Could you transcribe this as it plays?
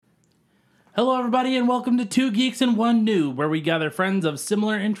Hello, everybody, and welcome to Two Geeks and One Noob, where we gather friends of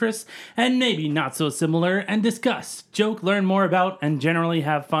similar interests and maybe not so similar and discuss, joke, learn more about, and generally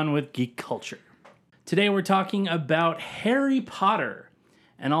have fun with geek culture. Today, we're talking about Harry Potter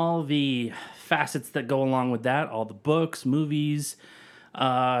and all the facets that go along with that, all the books, movies.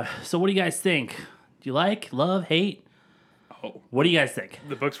 So, what do you guys think? Do you like, love, hate? Oh, What do you guys think?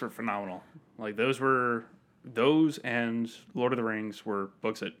 the books were phenomenal. Like those and Lord of the Rings were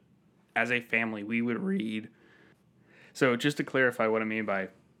books that, as a family, we would read. So just to clarify what I mean by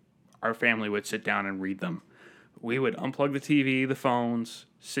our family would sit down and read them. We would unplug the TV, the phones,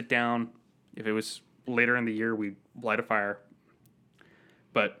 sit down. If it was later in the year, we'd light a fire.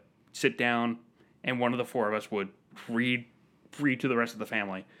 But sit down, and one of the four of us would read to the rest of the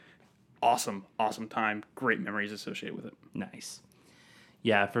family. Awesome time. Great memories associated with it. Nice.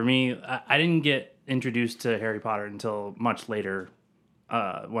 Yeah, for me, I didn't get introduced to Harry Potter until much later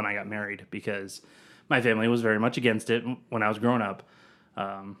when I got married, because my family was very much against it when I was growing up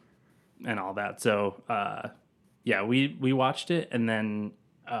and all that. So, yeah, we watched it, and then,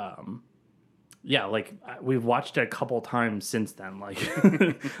 we've watched it a couple times since then.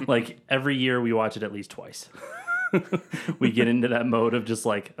 Like every year we watch it at least twice. We get into that mode of just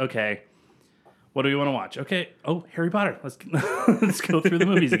like, okay, what do we want to watch? Okay, Harry Potter. Let's go through the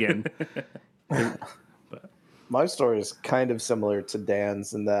movies again. My story is kind of similar to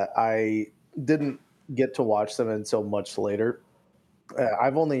Dan's in that I didn't get to watch them until much later.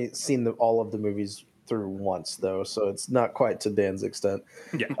 I've only seen all of the movies through once, though, so it's not quite to Dan's extent.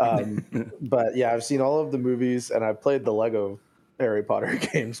 Yeah. But yeah, I've seen all of the movies, and I've played the Lego Harry Potter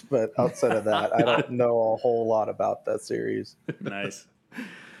games, but outside of that, I don't know a whole lot about that series. Nice.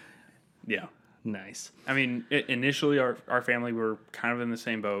 Yeah. Nice. I mean, initially our family were kind of in the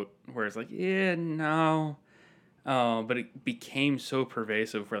same boat, where it's like, yeah, no. But it became so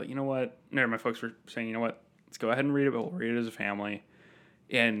pervasive. We're like, you know what? No, my folks were saying, you know what? Let's go ahead and read it, but we'll read it as a family.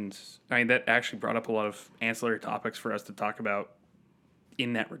 And I mean, that actually brought up a lot of ancillary topics for us to talk about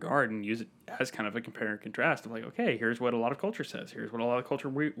in that regard, and use it as kind of a compare and contrast of like, okay, here's what a lot of culture says. Here's what a lot of culture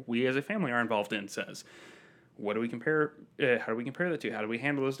we as a family are involved in says. What do we compare? How do we compare the two? How do we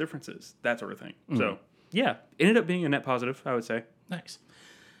handle those differences? That sort of thing. Mm-hmm. So, yeah, it ended up being a net positive, I would say. Nice.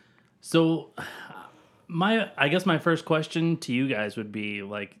 So, I guess my first question to you guys would be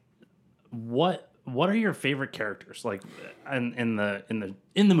like, what are your favorite characters like in the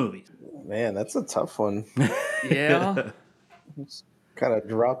movies? Man, that's a tough one. Yeah. Kind of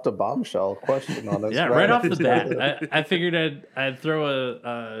dropped a bombshell question on us. Yeah, right off the bat. I figured I'd throw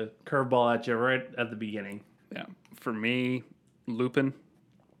a curveball at you right at the beginning. Yeah, for me, Lupin.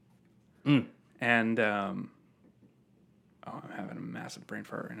 And I'm having a massive brain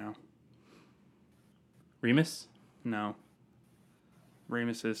fart right now. Remus? No.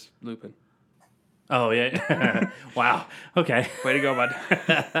 Remus is Lupin. Oh, yeah. Wow. Okay. Way to go, bud.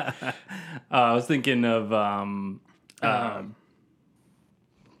 I was thinking of wow.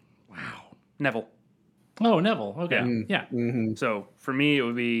 Neville. Oh, Neville. Okay. Yeah. Mm-hmm. So for me, it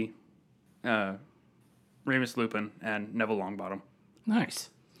would be Remus Lupin and Neville Longbottom.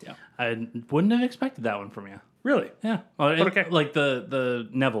 Nice. Yeah. I wouldn't have expected that one from you. Really? Yeah. Well, okay. Like the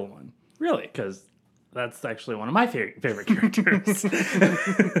Neville one. Really? Because that's actually one of my favorite characters.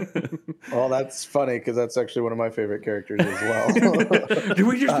 Well, that's funny because that's actually one of my favorite characters as well. Did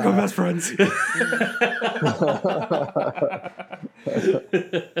we just become best friends?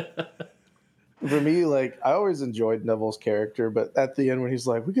 For me, like, I always enjoyed Neville's character, but at the end when he's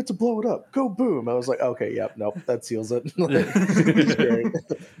like, we get to blow it up, go boom, I was like, okay, yep, nope, that seals it. He's great.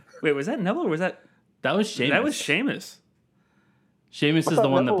 Wait, was that Neville or was that... That was Seamus. That was Seamus. Seamus is the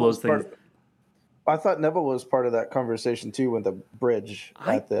one that blows things... I thought Neville was part of that conversation too with the bridge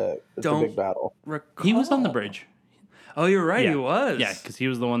at the big battle. He was on the bridge. Oh, you're right. Yeah. He was. Yeah, because he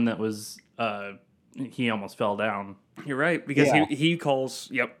was the one that was. He almost fell down. You're right because he calls.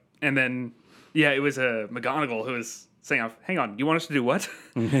 Yep, and then it was McGonagall who was saying, "Hang on, you want us to do what?"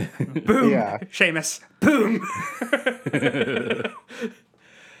 Boom, yeah. Seamus. Boom.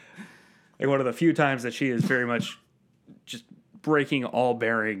 Like one of the few times that she is very much just breaking all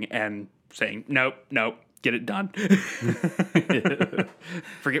bearing and saying, nope, get it done.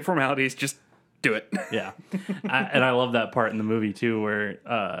 Forget formalities, just do it. Yeah. And I love that part in the movie, too, where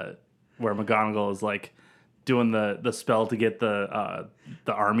McGonagall is, like, doing the spell to get the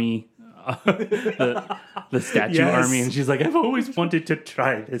army, the statue army, and she's like, I've always wanted to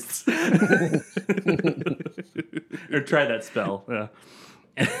try this. Or try that spell, yeah.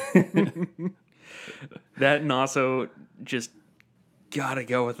 That and also just gotta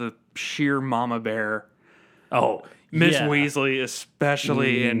go with the sheer mama bear. Oh, Miss Yeah. Weasley,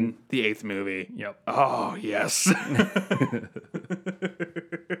 especially in the 8th movie. Yep. Oh, yes.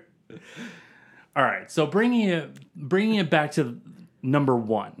 All right. So bringing it back to number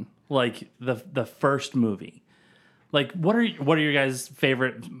one, like the first movie. Like, what are your guys'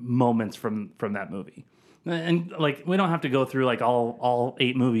 favorite moments from that movie? And like, we don't have to go through like all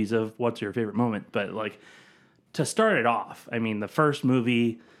 8 movies of what's your favorite moment, but like to start it off, I mean, the first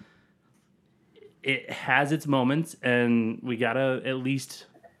movie, it has its moments, and we gotta at least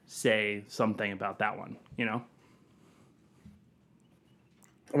say something about that one, you know?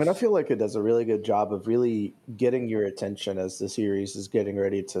 I mean, I feel like it does a really good job of really getting your attention as the series is getting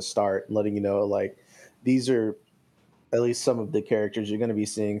ready to start, and letting you know, like, these are at least some of the characters you're going to be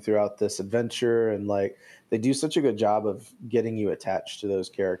seeing throughout this adventure. And, like, they do such a good job of getting you attached to those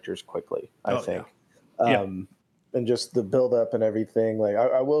characters quickly, I Oh, think. Yeah. And just the build up and everything. Like,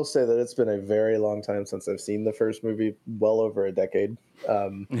 I will say that it's been a very long time since I've seen the first movie, well over a decade.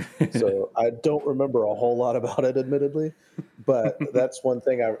 So I don't remember a whole lot about it, admittedly, but that's one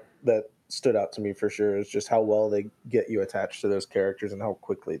thing that stood out to me for sure, is just how well they get you attached to those characters and how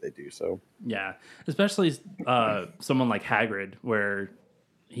quickly they do so. Yeah, especially someone like Hagrid, where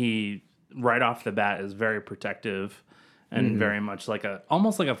he right off the bat is very protective and very much like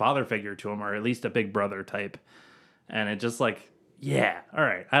almost like a father figure to him, or at least a big brother type. And it just like, yeah, all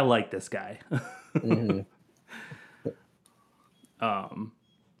right, I like this guy. But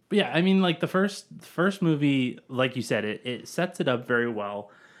yeah, I mean, like the first movie, like you said, it sets it up very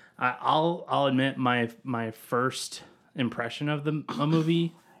well. I'll admit my first impression of a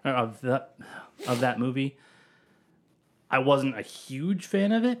movie of that movie, I wasn't a huge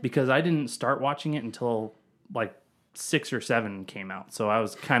fan of it because I didn't start watching it until like 6 or 7 came out. So I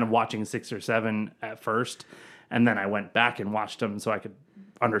was kind of watching 6 or 7 at first, and then I went back and watched them so I could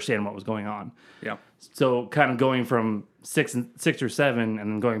understand what was going on. Yeah. So kind of going from 6 or 7 and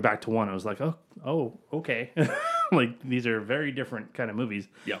then going back to 1, I was like, oh, okay. Like these are very different kind of movies.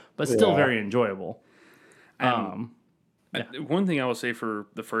 Yeah. But still Yeah. very enjoyable. One thing I will say for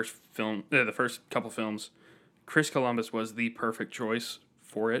the first film, the first couple films, Chris Columbus was the perfect choice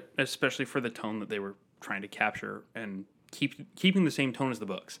for it, especially for the tone that they were trying to capture and keeping the same tone as the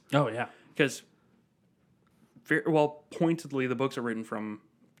books. Oh yeah. Because, very well, pointedly, the books are written from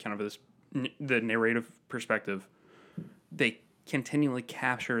kind of this the narrative perspective. They continually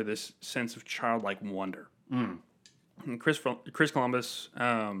capture this sense of childlike wonder. And Chris Columbus,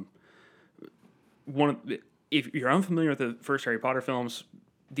 if you're unfamiliar with the first Harry Potter films,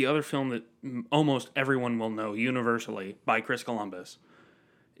 the other film that almost everyone will know universally by Chris Columbus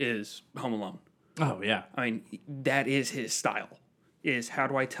is Home Alone. Oh yeah. I mean, that is his style. Is how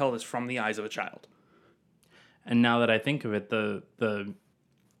do I tell this from the eyes of a child? And now that I think of it, the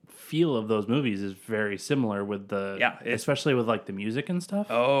feel of those movies is very similar with especially with like the music and stuff.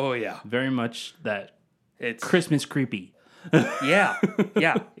 Oh yeah, Very much that it's Christmas creepy. yeah,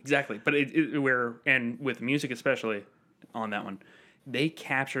 exactly. But and with music especially on that one, they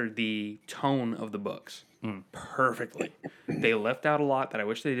captured the tone of the books perfectly. They left out a lot that I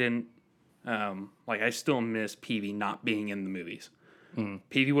wish they didn't. Like I still miss Peevy not being in the movies.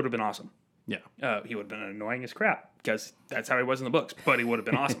 Peevy would have been awesome. Yeah. He would have been annoying as crap because that's how he was in the books, but he would have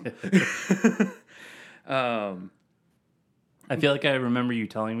been awesome. I feel like I remember you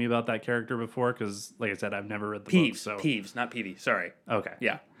telling me about that character before because, like I said, I've never read the book. So. Peeves, not Peevy. Sorry. Okay.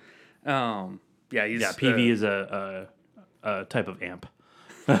 Yeah. He's Peevy is a type of amp,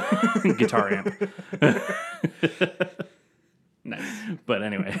 guitar amp. Nice. But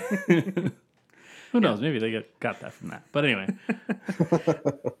anyway, who knows? Maybe they got that from that. But anyway.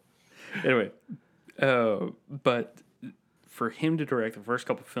 But for him to direct the first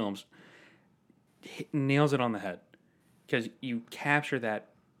couple films, nails it on the head because you capture that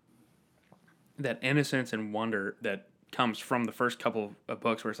innocence and wonder that comes from the first couple of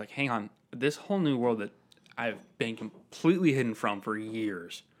books, where it's like, hang on, this whole new world that I've been completely hidden from for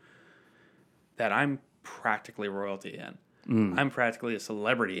years, that I'm practically royalty in. I'm practically a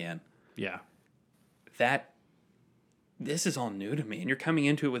celebrity in. Yeah. This is all new to me, and you're coming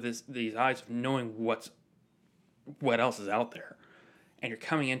into it with these eyes of knowing what else is out there, and you're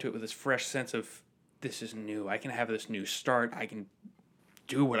coming into it with this fresh sense of this is new. I can have this new start. I can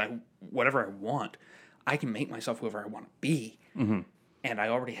do whatever I want. I can make myself whoever I want to be, and I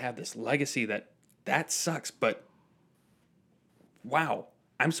already have this legacy that sucks, but wow,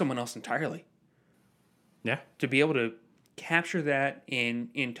 I'm someone else entirely. Yeah. To be able to capture that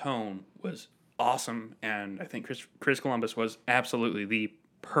in tone was awesome, and I think Chris Columbus was absolutely the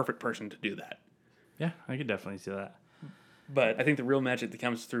perfect person to do that. Yeah, I could definitely see that. But I think the real magic that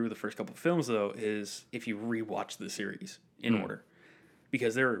comes through the first couple of films, though, is if you rewatch the series in order.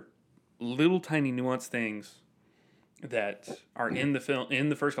 Because there are little tiny nuanced things that are in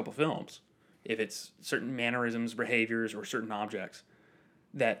the first couple of films, if it's certain mannerisms, behaviors, or certain objects,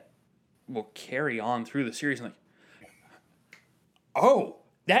 that will carry on through the series. And like, oh,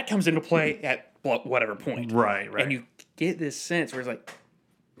 that comes into play at whatever point. Right. And you get this sense where it's like,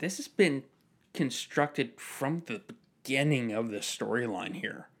 this has been constructed from the beginning of the storyline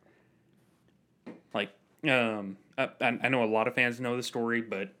here. Like, I know a lot of fans know the story,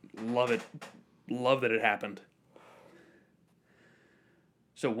 but love that it happened.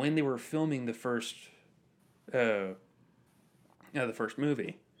 So when they were filming the first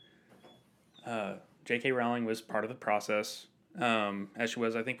movie, J.K. Rowling was part of the process, as she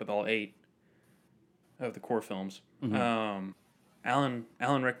was, I think, with all 8 of the core films. Mm-hmm.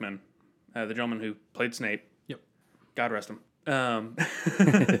 Alan Rickman, the gentleman who played Snape. Yep. God rest him.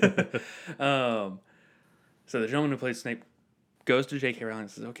 So the gentleman who played Snape goes to J.K. Rowling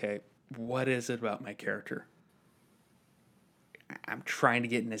and says, okay, what is it about my character? I'm trying to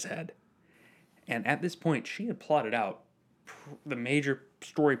get in his head. And at this point, she had plotted out the major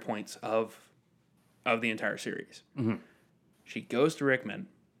story points of the entire series. Mm-hmm. She goes to Rickman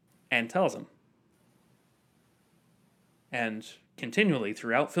and tells him. And continually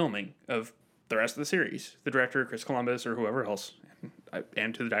throughout filming of the rest of the series, the director, Chris Columbus, or whoever else,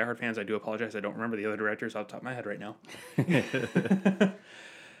 and to the diehard fans, I do apologize. I don't remember the other directors off the top of my head right now.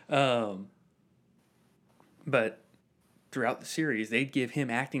 But throughout the series, they'd give him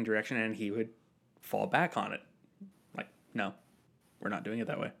acting direction and he would fall back on it. Like, no, we're not doing it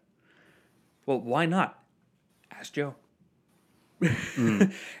that way. Well, why not? Ask Joe.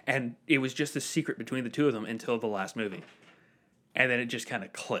 And it was just a secret between the two of them until the last movie. And then it just kind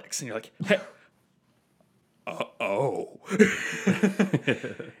of clicks. And you're like, hey, oh.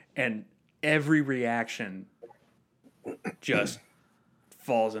 And every reaction just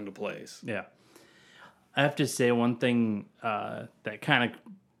falls into place. Yeah. I have to say one thing that kind of,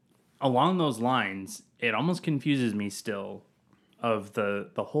 along those lines, it almost confuses me still of the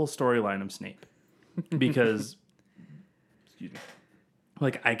whole storyline of Snape. Because, excuse me,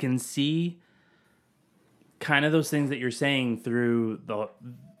 like, I can see kind of those things that you're saying through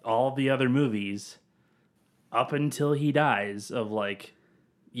all the other movies up until he dies of like,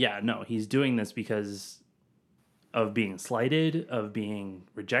 yeah, no, he's doing this because of being slighted, of being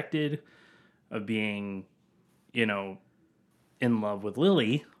rejected, of being, in love with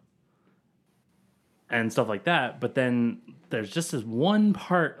Lily and stuff like that. But then there's just this one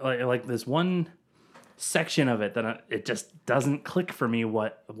part, like this one section of it that it just doesn't click for me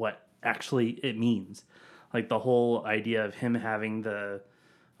what actually it means. Like the whole idea of him having the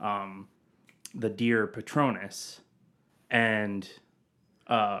deer Patronus and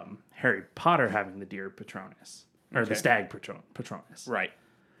Harry Potter having the deer Patronus or the stag Patronus. Right.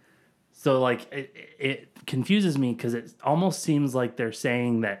 So like it confuses me because it almost seems like they're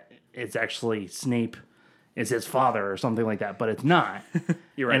saying that it's actually Snape is his father or something like that, but it's not.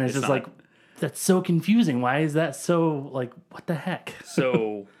 You're right. And it's just not. Like, that's so confusing. Why is that so, like, what the heck?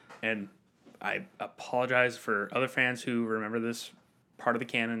 So, and I apologize for other fans who remember this part of the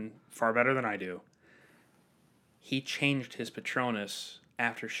canon far better than I do. He changed his Patronus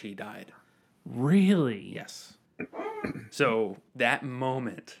after she died. Really? Yes. So that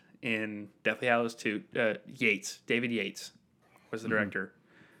moment in Deathly Hallows 2, David Yates was the director.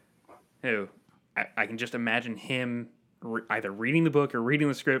 Who I can just imagine him either reading the book or reading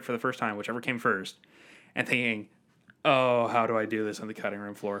the script for the first time, whichever came first, and thinking, oh, how do I do this on the cutting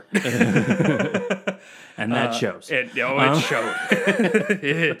room floor? And that shows. It showed.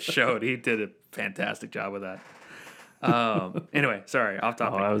 It showed. He did a fantastic job with that. Anyway, sorry, off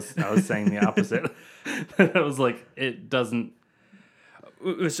topic. I was saying the opposite. I was like, it doesn't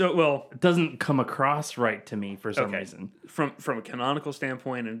come across right to me for some reason. From a canonical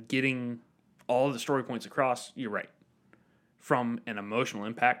standpoint and getting all the story points across, you're right. From an emotional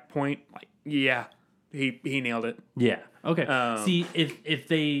impact point, like, yeah, he nailed it. Yeah. Okay. See, if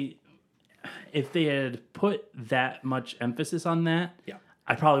they had put that much emphasis on that, yeah,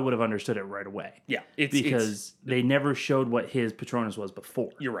 I probably would have understood it right away. Yeah, because they never showed what his Patronus was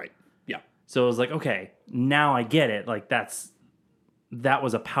before. You're right. Yeah. So it was like, okay, now I get it. Like that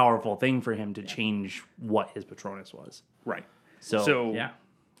was a powerful thing for him to change what his Patronus was. Right. So yeah.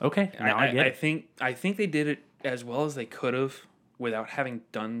 Okay. Now I get it. I think they did it as well as they could have without having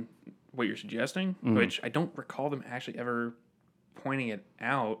done what you're suggesting, which I don't recall them actually ever pointing it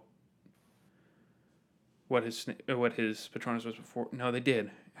out. What his Patronus was before? No, they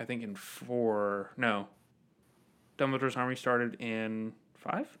did. I think in 4. No. Dumbledore's army started in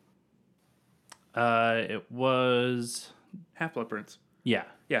 5? It was Half-Blood Prince. yeah.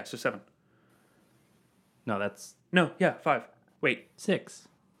 Yeah, so 7. No, that's No, yeah, 5. Wait. 6.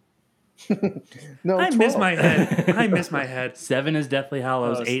 No, I 12. miss my head. 7 is Deathly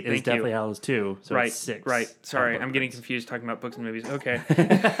Hallows. Oh, 8 is thank Deathly you. Hallows 2. So Right, it's 6. right. Sorry, Half-Blood I'm getting Prince. confused talking about books and movies. Okay.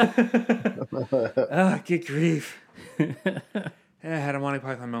 Good grief. I had a Monty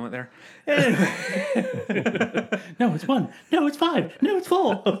Python moment there. No, it's 1. No, it's 5. No, it's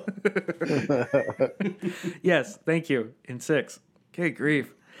 4. Yes, thank you. In 6. Good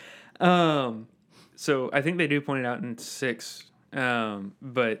grief. So I think they do point it out in 6,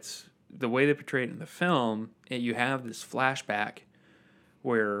 but the way they portray it in the film, you have this flashback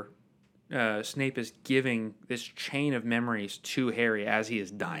where Snape is giving this chain of memories to Harry as he is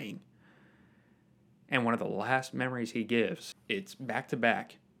dying. And one of the last memories he gives, it's back to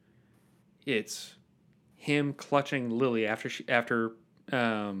back. It's him clutching Lily after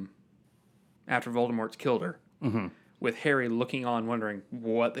Voldemort's killed her, with Harry looking on, wondering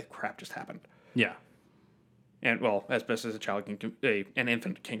what the crap just happened. Yeah. And well, as best as a child can, an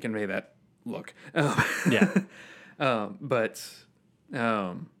infant can convey that look. Yeah. But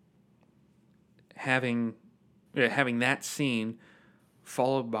having that scene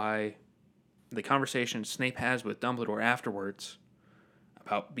followed by the conversation Snape has with Dumbledore afterwards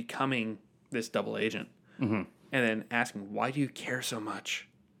about becoming this double agent, and then asking, "Why do you care so much?"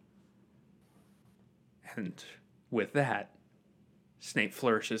 And with that, Snape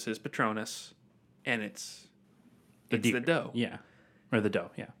flourishes his Patronus, and it's the dough. Yeah. Or the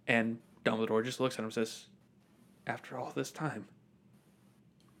dough, yeah. And Dumbledore just looks at him and says, "After all this time."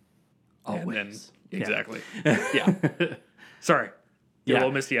 Always. And then, Yeah. exactly. Yeah. Sorry. You're a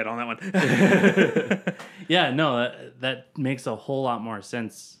little misty-eyed on that one. Yeah, no, that makes a whole lot more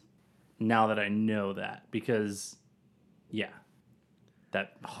sense now that I know that. Because, yeah.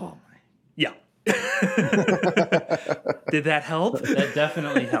 Oh my. Yeah. Did that help? That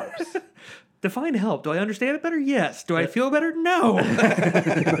definitely helps. Define help. Do I understand it better? Yes. Do I feel better? No.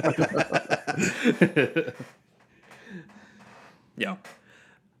 Yeah.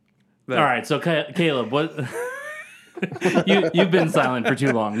 But, All right, so Caleb, what you've been silent for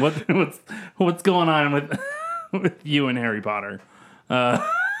too long. What's going on with you and Harry Potter?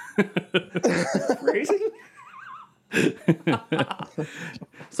 Phrasing?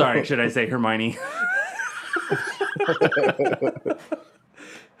 Sorry, should I say Hermione?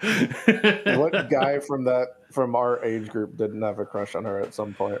 What guy from our age group didn't have a crush on her at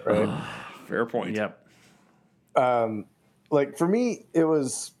some point, right? Fair point. Yep. Like for me,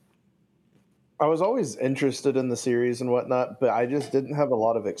 I was always interested in the series and whatnot, but I just didn't have a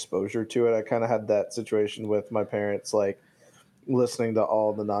lot of exposure to it. I kind of had that situation with my parents, like listening to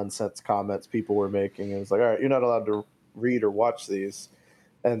all the nonsense comments people were making. And it's like, all right, you're not allowed to read or watch these.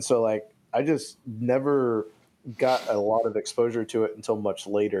 And so like, I just never got a lot of exposure to it until much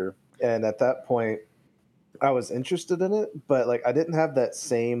later. And at that point I was interested in it, but like, I didn't have that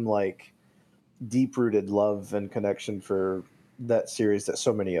same like deep rooted love and connection for that series that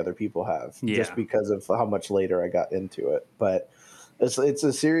so many other people have, just because of how much later I got into it. But it's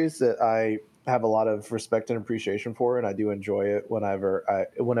a series that I have a lot of respect and appreciation for, and I do enjoy it whenever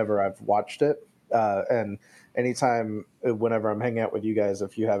I've watched it. And anytime, whenever I'm hanging out with you guys,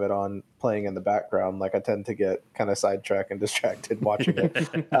 if you have it on playing in the background, like I tend to get kind of sidetracked and distracted watching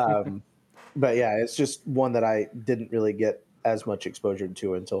it. But yeah, it's just one that I didn't really get as much exposure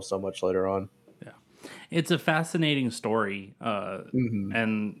to until so much later on. It's a fascinating story,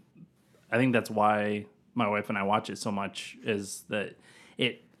 and I think that's why my wife and I watch it so much, is that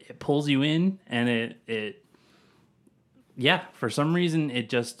it pulls you in, and it for some reason it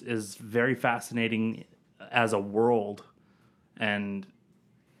just is very fascinating as a world, and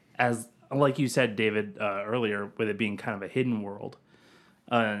as like you said, David, earlier, with it being kind of a hidden world,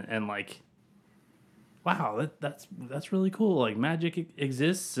 and like, wow, that's really cool. Like magic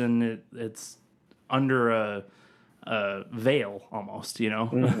exists, and it's under a veil almost, you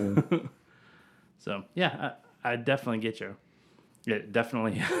know? So yeah, I definitely get you. It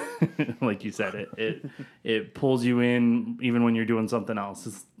definitely, like you said, it pulls you in even when you're doing something else.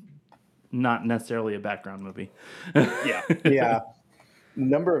 It's not necessarily a background movie. Yeah.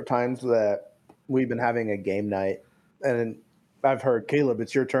 Number of times that we've been having a game night, and I've heard, "Caleb,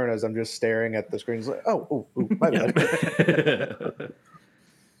 it's your turn," as I'm just staring at the screen. It's like, oh, my bad.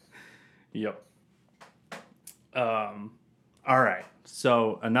 Yep. All right.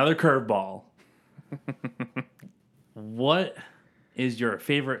 So another curveball. What is your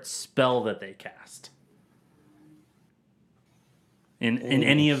favorite spell that they cast? in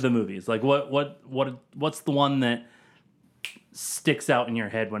any of the movies? Like what's the one that sticks out in your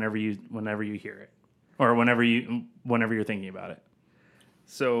head whenever you hear it, or whenever you're thinking about it?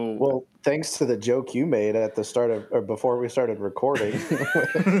 So, well, thanks to the joke you made at the start of, or before we started recording,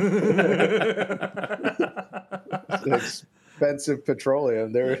 expensive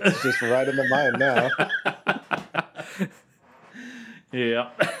petroleum. It's just right in the mind now.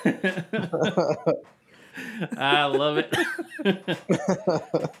 Yeah. I love it.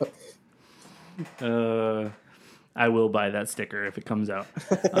 I will buy that sticker if it comes out.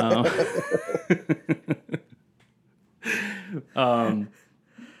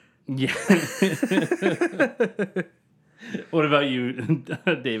 Yeah. What about you,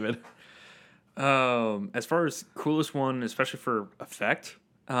 David? As far as coolest one, especially for effect,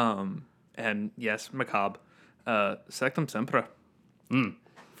 and yes, macabre, Sectum Sempra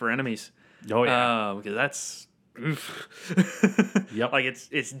for enemies. Oh yeah. Because that's Yep. like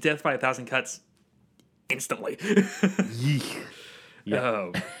it's death by 1,000 cuts instantly.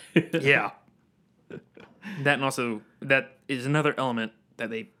 Yeah. Yeah. That, and also that is another element that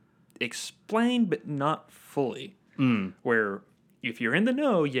they explain but not fully. Where if you're in the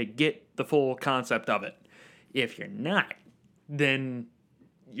know, you get the full concept of it. If you're not, then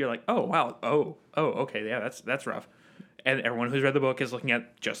you're like, oh wow, oh okay, yeah, that's rough. And everyone who's read the book is looking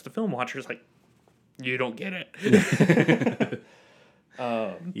at just the film watchers like, you don't get it.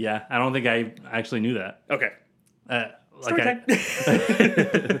 Yeah, I don't think I actually knew that. Okay. Like time.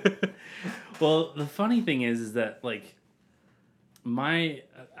 Well, the funny thing is that like I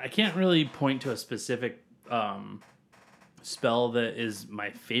can't really point to a specific spell that is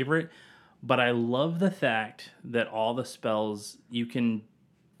my favorite, but I love the fact that all the spells you can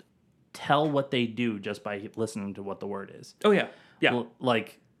tell what they do just by listening to what the word is. Oh yeah. Yeah.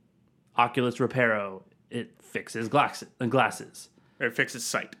 Like Oculus Reparo, it fixes glasses. Or it fixes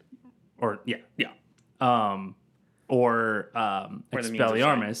sight. Or yeah. Yeah. Or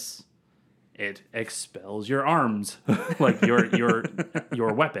Expelliarmus, it expels your arms, like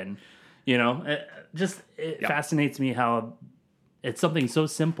your weapon. You know, it fascinates me how it's something so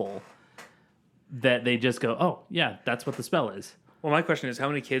simple that they just go, oh yeah, that's what the spell is. Well, my question is, how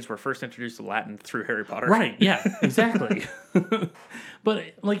many kids were first introduced to Latin through Harry Potter? Right? Yeah, exactly.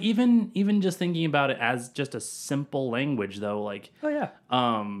 But like even just thinking about it as just a simple language, though, like Oh yeah.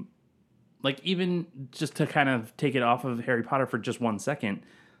 like even just to kind of take it off of Harry Potter for just 1 second,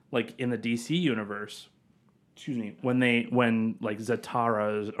 like in the DC universe, when like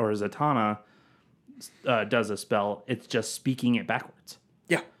Zatara or Zatanna does a spell, it's just speaking it backwards.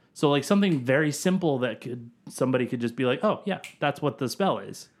 Yeah. So like something very simple that somebody could just be like, oh yeah, that's what the spell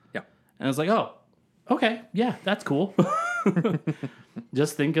is. Yeah. And it's like, oh, okay, yeah, that's cool.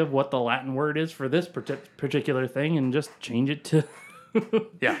 Just think of what the Latin word is for this particular thing and just change it to,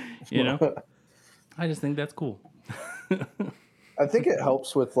 Yeah. you know. I just think that's cool. I think it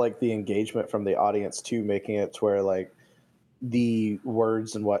helps with like the engagement from the audience too, making it to where like the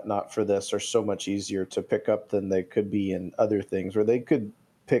words and whatnot for this are so much easier to pick up than they could be in other things, where they could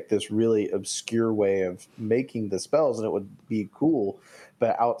pick this really obscure way of making the spells and it would be cool,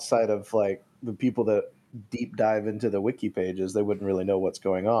 but outside of like the people that deep dive into the wiki pages, they wouldn't really know what's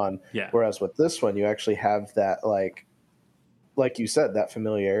going on. Yeah. Whereas with this one, you actually have that like you said, that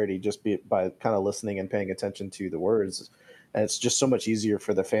familiarity just by kind of listening and paying attention to the words. And it's just so much easier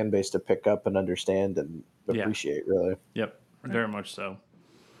for the fan base to pick up and understand and appreciate, really. Yep, very much so.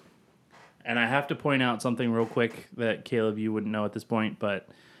 And I have to point out something real quick that Caleb, you wouldn't know at this point, but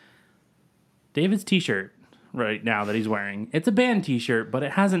David's t-shirt right now that he's wearing, it's a band t-shirt, but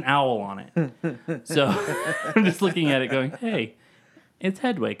it has an owl on it. So I'm just looking at it going, hey, it's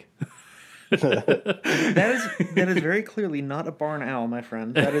Hedwig. That is very clearly not a barn owl, my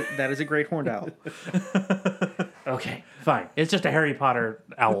friend. That is a great horned owl. Okay, fine. It's just a Harry Potter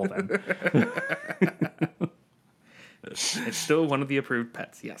owl then. It's still one of the approved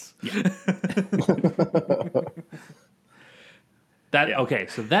pets, yes. Yeah. Okay,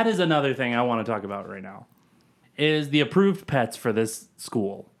 so that is another thing I want to talk about right now. Is the approved pets for this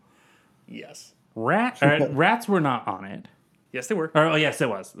school. Yes. Rats were not on it. Yes, they were. Yes, it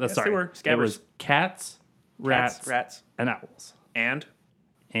was. Yes, Sorry. they were. Scabbers. It was cats, rats, and owls. And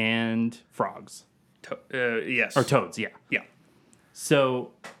frogs. Yes. Or toads, yeah. Yeah.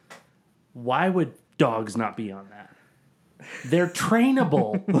 So, why would dogs not be on that? They're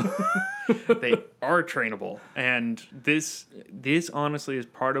trainable. They are trainable. And this honestly is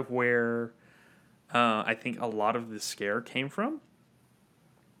part of where I think a lot of the scare came from.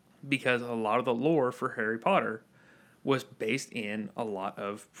 Because a lot of the lore for Harry Potter was based in a lot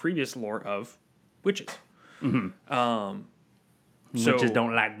of previous lore of witches. Mm-hmm. Witches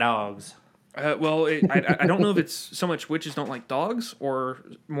don't like dogs. Well, I don't know if it's so much witches don't like dogs or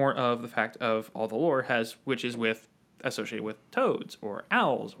more of the fact of all the lore has witches associated with toads or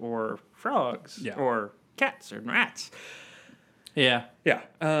owls or frogs or cats or rats. Yeah. Yeah.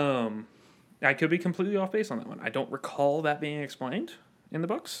 I could be completely off base on that one. I don't recall that being explained in the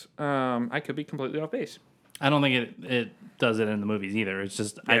books. I could be completely off base. I don't think it does it in the movies either. It's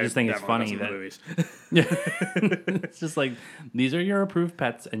just I just think it's funny that movies. it's just like these are your approved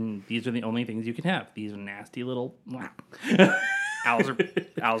pets, and these are the only things you can have. These are nasty little Owls are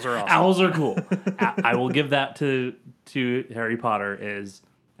awesome. Owls are cool. I will give that to Harry Potter. Is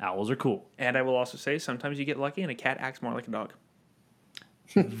owls are cool. And I will also say sometimes you get lucky and a cat acts more like a dog.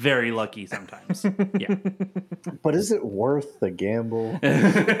 Very lucky sometimes. Yeah. But is it worth the gamble?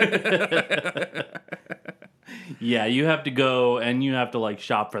 Yeah, you have to go and you have to like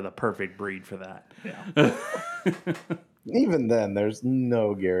shop for the perfect breed for that. Yeah. Even then, there's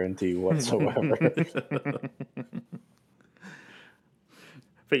no guarantee whatsoever.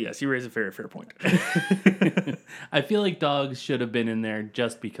 But yes, you raise a very fair point. I feel like dogs should have been in there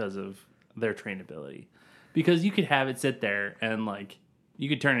just because of their trainability. Because you could have it sit there and like you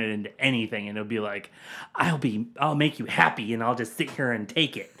could turn it into anything and it'll be like, I'll make you happy and I'll just sit here and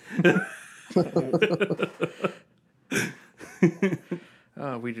take it.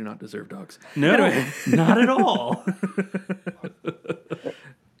 We do not deserve dogs. No, Anyway. not at all.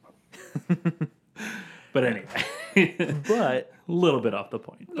 But anyway, But a little bit off the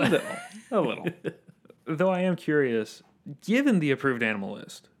point. But a little. Though I am curious, given the approved animal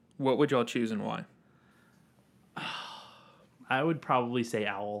list, what would y'all choose and why? I would probably say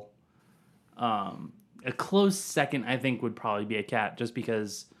owl. A close second, I think, would probably be a cat, just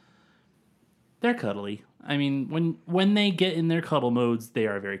because they're cuddly. I mean, when they get in their cuddle modes, they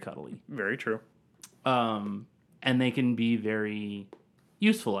are very cuddly. Very true. And they can be very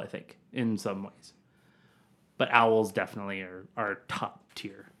useful, I think, in some ways. But owls definitely are top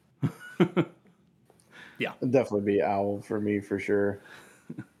tier. Yeah. It'd definitely be owl for me for sure.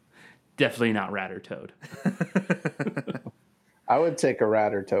 Definitely not rat or toad. I would take a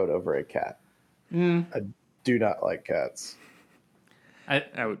rat or toad over a cat. I do not like cats.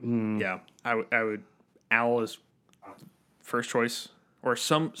 I would. Yeah. I would. Owl is first choice, or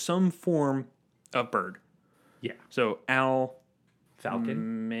some form of bird. Yeah. So owl,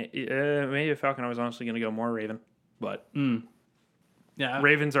 Falcon. maybe a falcon. I was honestly going to go more raven, but Yeah.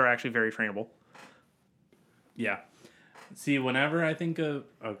 ravens are actually very trainable. Yeah. See, whenever I think of...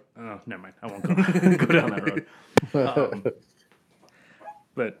 Oh, never mind. I won't go down that road.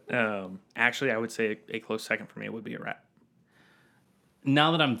 But actually, I would say a close second for me would be a rat.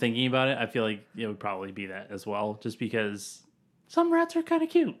 Now that I'm thinking about it, I feel like it would probably be that as well, just because some rats are kind of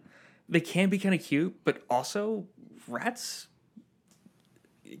cute. They can be kind of cute, but also rats...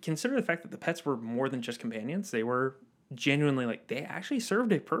 Consider the fact that the pets were more than just companions. They were genuinely, like, they actually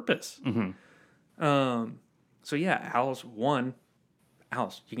served a purpose. Mm-hmm. So yeah, owls, you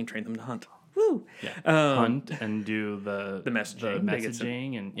can train them to hunt. Woo! Yeah. Hunt and do the messaging. They get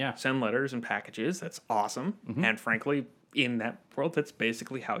and yeah. send letters and packages. That's awesome. Mm-hmm. And frankly, in that world, that's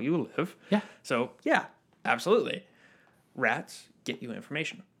basically how you live. Yeah. So yeah, absolutely. Rats get you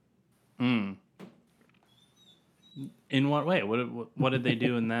information. In what way? What did they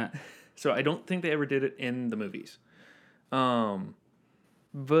do in that? So I don't think they ever did it in the movies.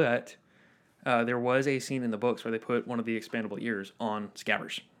 But there was a scene in the books where they put one of the expandable ears on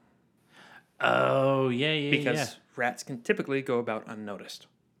scabbers. Oh, yeah. Because rats can typically go about unnoticed.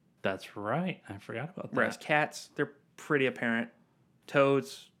 That's right. I forgot about that. Whereas cats, they're pretty apparent.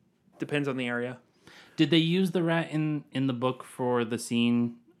 Toads, depends on the area. Did they use the rat in the book for the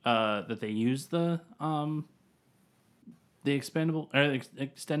scene that they used the expandable or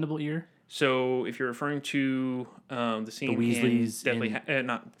extendable ear? So if you're referring to the scene The Weasleys in Deadly,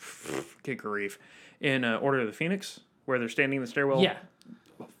 not good grief, in Order of the Phoenix, where they're standing in the stairwell, Yeah.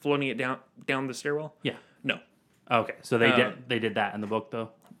 floating it down the stairwell. Yeah. No, Okay, so they did that in the book though.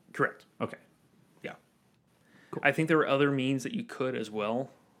 correct. Okay. Yeah, cool. I think there were other means that you could as well,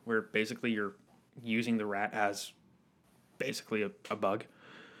 where basically you're using the rat as basically a bug.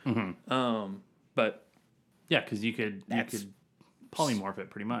 Mm-hmm. But Yeah, because you could polymorph it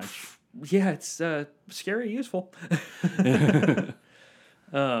pretty much. yeah, it's scary useful.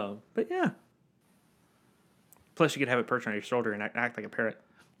 But yeah. Plus, you could have it perched on your shoulder and act like a parrot.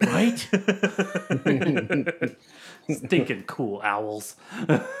 Right? Stinking cool owls.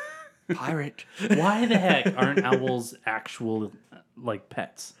 Pirate. Why the heck aren't owls actual like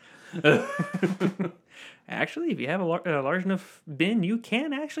pets? Actually, if you have a large enough bin, you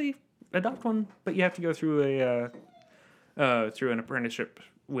can actually adopt one, but you have to go through through an apprenticeship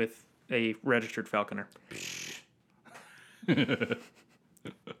with a registered falconer. At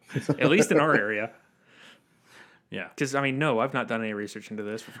least in our area. Yeah. Because, I mean, no, I've not done any research into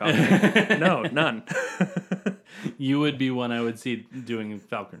this for falconry. No, none. You would be one I would see doing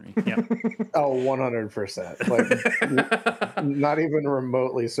falconry. Yeah. Oh, 100%. Like, not even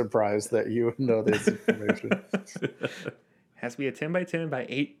remotely surprised that you would know this information. Has to be a 10 by 10 by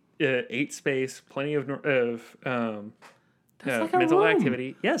 8 space, plenty of like a mental room.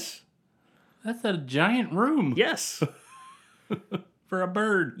 activity. Yes. That's a giant room Yes. for a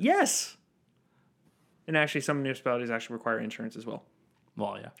bird. Yes. And actually, some municipalities actually require insurance as well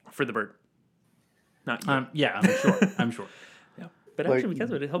Well, yeah. for the bird. Not you. Yeah, I'm sure. I'm sure. Yeah. But Like, actually,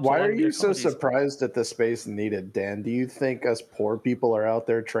 because of it, it helps. why a lot are of you the so ecologies. surprised at the space needed, Dan? Do you think us poor people are out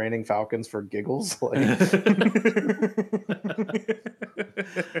there training falcons for giggles? Like,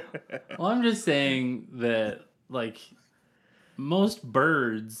 Well, I'm just saying that, like, most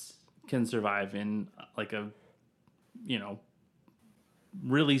birds can survive in, like, a,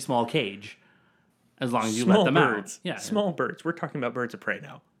 really small cage as long as you let Small them birds. out. Yeah. Small birds. We're talking about birds of prey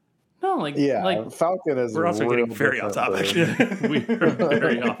now. No, like, yeah, like falcon is. We're also a real getting very off different topic. bird. we are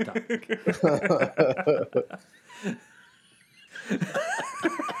very off topic.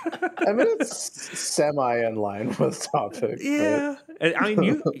 I mean, it's semi in line with topic. Yeah. I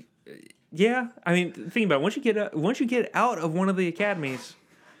mean, yeah. I mean, think about it. Once you get out of one of the academies,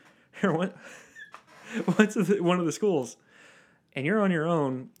 or one of the schools, and you're on your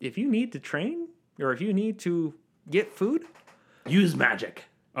own, if you need to train or if you need to get food, Use magic.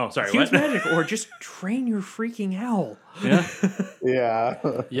 Oh, sorry. use What? magic or just train your freaking owl. Yeah.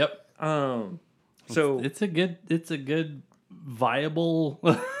 Yeah. Yep. So It's a good viable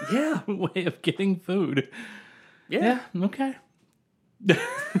yeah, way of getting food. yeah. Yeah, okay.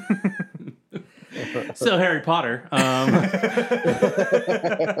 So Harry Potter.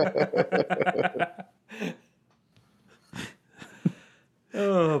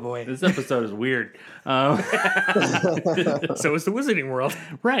 Oh boy. This episode is weird. So is the Wizarding World.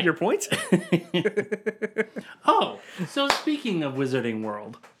 Right. Your point? Oh, so speaking of Wizarding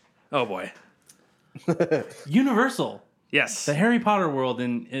World, Oh boy. Universal, Yes. the Harry Potter world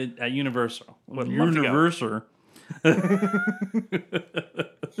at Universal. Would love to go.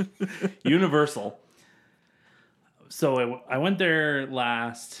 Universal. So I went there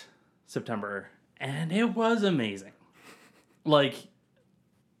last September, and it was amazing. Like,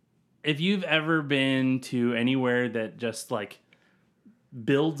 if you've ever been to anywhere that just, like,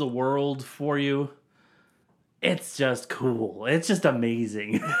 builds a world for you, it's just cool. It's just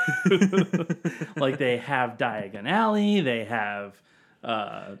amazing. Like, they have Diagon Alley, they have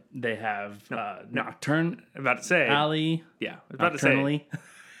Nocturne About to say. Alley. Yeah. I was about to say. Nocturnally.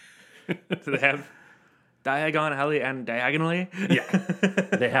 Do they have Diagon Alley and Diagonally? Yeah.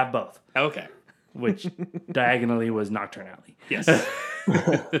 They have both. Okay. Which diagonally was Nocturne Alley. Yes.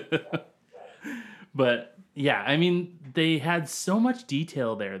 But yeah, I mean, they had so much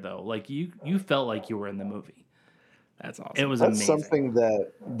detail there, though. Like, you felt like you were in the movie. That's awesome. It was That's amazing. something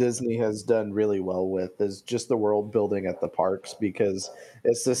that Disney has done really well with, is just the world building at the parks, because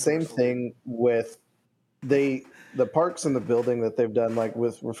it's the same thing with the parks and the building that they've done, like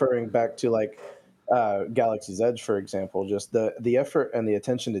with referring back to like Galaxy's Edge, for example, just the effort and the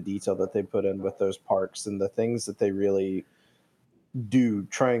attention to detail that they put in with those parks and the things that they really do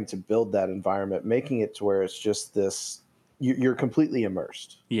trying to build that environment, making it to where it's just this, you're completely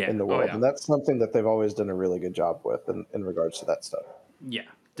immersed in the world. yeah. And that's something that they've always done a really good job with in regards to that stuff. Yeah,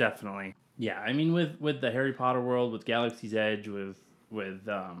 definitely. Yeah, I mean, with the Harry Potter world, with Galaxy's Edge, with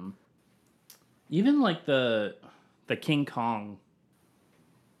even like the King Kong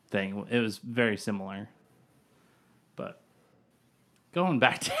thing, it was very similar. But going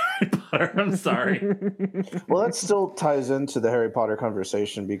back to Harry Potter, I'm sorry. Well, that still ties into the Harry Potter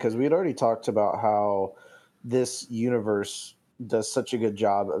conversation, because we had already talked about how this universe does such a good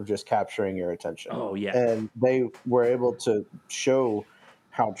job of just capturing your attention. Oh, yeah. And they were able to show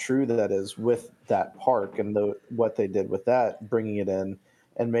how true that is with that park and what they did with that, bringing it in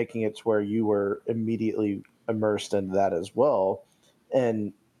and making it to where you were immediately immersed into that as well.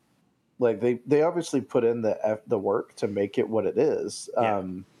 And like they obviously put in the work to make it what it is. Yeah.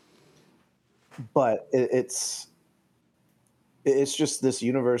 But it's just this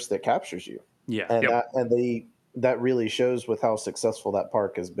universe that captures you. Yeah. And that really shows with how successful that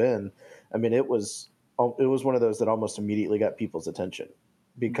park has been. I mean, it was one of those that almost immediately got people's attention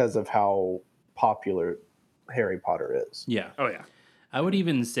because of how popular Harry Potter is. Yeah. Oh, yeah. I would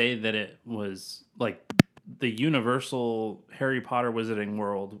even say that it was like the Universal Harry Potter Wizarding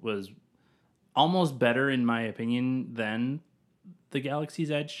World was almost better in my opinion than the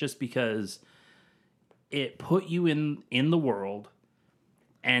Galaxy's Edge, just because it put you in the world,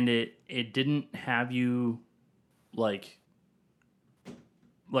 and it didn't have you like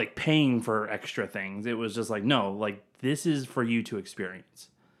paying for extra things. It was just like, no, like this is for you to experience.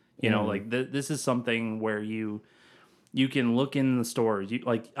 You know, like this is something where you can look in the stores. You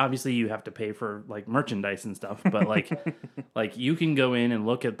like, obviously you have to pay for like merchandise and stuff, but like like you can go in and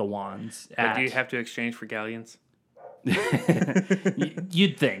look at the wands. But do you have to exchange for galleons?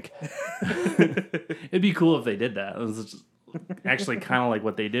 You'd think. It'd be cool if they did that. It was just actually kind of like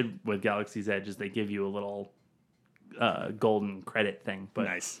what they did with Galaxy's Edge, is they give you a little golden credit thing. But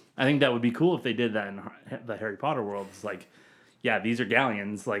Nice. I think that would be cool if they did that in the Harry Potter world. It's like, yeah, these are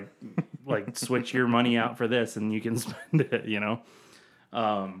galleons. Like switch your money out for this, and you can spend it. You know.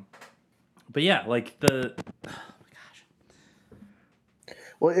 But yeah, like the.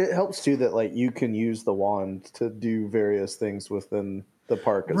 Well, it helps too that like you can use the wand to do various things within the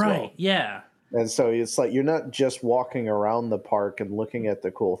park as well. Right. Yeah. And so it's like you're not just walking around the park and looking at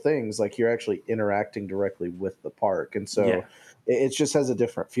the cool things, like you're actually interacting directly with the park. And so it just has a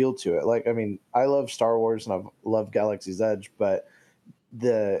different feel to it. Like, I mean, I love Star Wars and I love Galaxy's Edge, but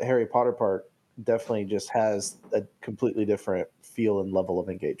the Harry Potter park definitely just has a completely different feel and level of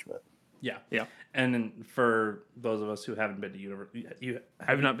engagement. Yeah. Yeah. And then for those of us who haven't been to university,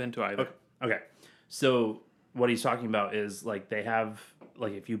 I've not been to either. Okay. So what he's talking about is like they have,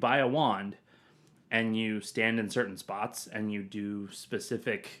 like if you buy a wand and you stand in certain spots and you do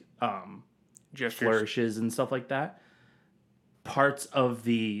specific Gestures, flourishes and stuff like that, parts of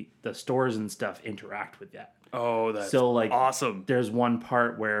the stores and stuff interact with that. Oh, that's so like awesome. There's one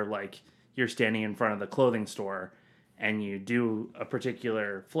part where like you're standing in front of the clothing store and you do a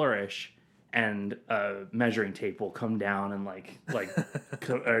particular flourish, and measuring tape will come down and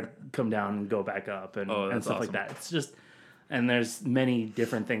come down and go back up and stuff like that. It's just, and there's many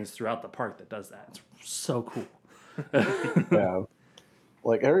different things throughout the park that does that. It's so cool. Yeah.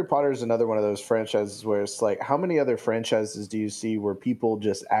 Like Harry Potter is another one of those franchises where it's like, how many other franchises do you see where people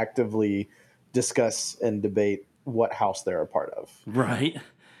just actively discuss and debate what house they're a part of? Right.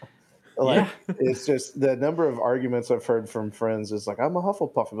 Like, it's just the number of arguments I've heard from friends is like, I'm a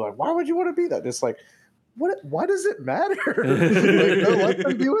Hufflepuff. I'm like, why would you want to be that? Just like, why does it matter? Like, no, let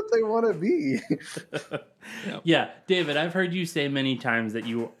them be what they want to be. Yeah, David, I've heard you say many times that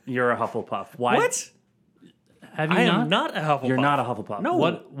you're a Hufflepuff. Why? What? Have you I not? am not a Hufflepuff. You're not a Hufflepuff. No.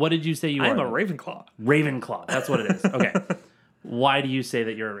 What did you say you are? I'm a Ravenclaw. Ravenclaw. That's what it is. Okay. Why do you say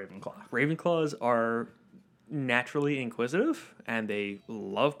that you're a Ravenclaw? Ravenclaws are naturally inquisitive and they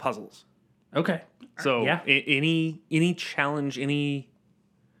love puzzles. Okay. So any challenge, anything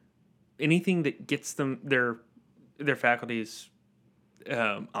that gets them their faculties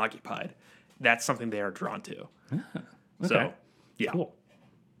occupied, that's something they are drawn to. Okay. So yeah. Cool.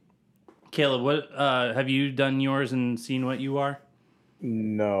 Caleb, what have you done yours and seen what you are?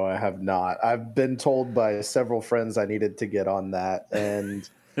 No, I have not. I've been told by several friends I needed to get on that, and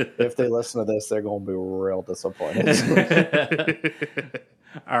if they listen to this, they're going to be real disappointed.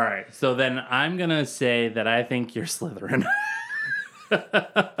 All right, so then I'm gonna say that I think you're Slytherin.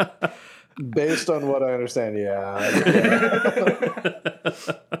 Based on what I understand, yeah.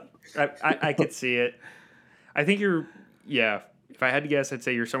 I could see it. I think you're. Yeah, if I had to guess, I'd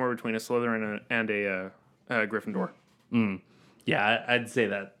say you're somewhere between a Slytherin and a Gryffindor. Yeah, I'd say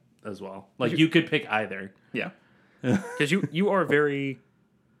that as well. Like you could pick either. Yeah, because you are very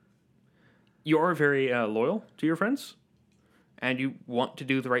loyal to your friends, and you want to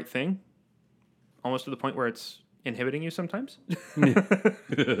do the right thing, almost to the point where it's inhibiting you sometimes.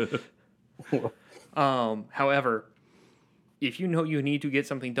 However, if you know you need to get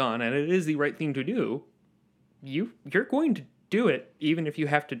something done and it is the right thing to do, you're going to do it, even if you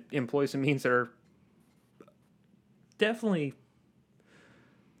have to employ some means that are definitely.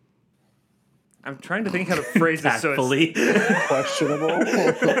 I'm trying to think how to phrase this so it's questionable.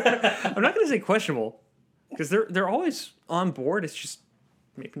 I'm not going to say questionable because they're always on board. It's just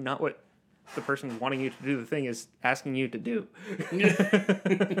maybe not what the person wanting you to do the thing is asking you to do.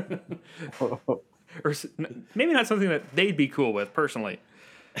 Or maybe not something that they'd be cool with personally.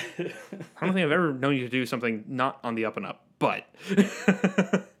 I don't think I've ever known you to do something not on the up and up, but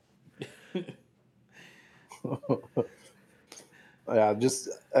yeah, just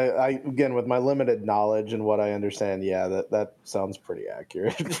I again with my limited knowledge and what I understand, yeah, that sounds pretty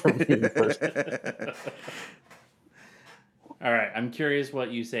accurate for me personally. All right, I'm curious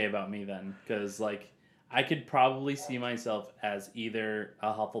what you say about me then, because like I could probably see myself as either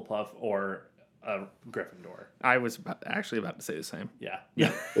a Hufflepuff or a Gryffindor. I was actually about to say the same. Yeah.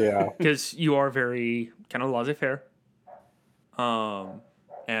 Yeah. Yeah. Because you are very kind of laissez-faire.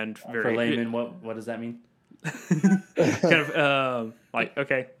 And very... For layman, what does that mean? kind of like,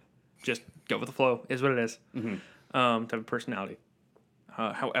 okay, just go with the flow is what it is. Type of personality.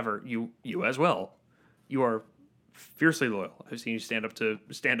 However, you as well, you are fiercely loyal. I've seen you stand up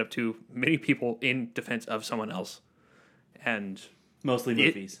to many people in defense of someone else, and Mostly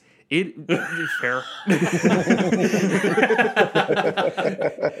movies. it is fair.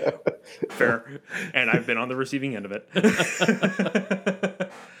 Fair. And I've been on the receiving end of it.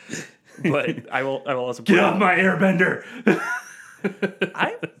 But I will also Get off my airbender!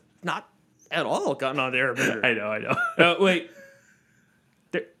 I've not at all gotten on the Airbender. I know. Wait.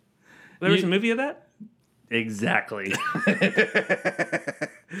 There was a movie of that? Exactly.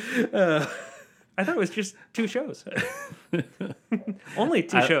 I thought it was just 2 shows. Only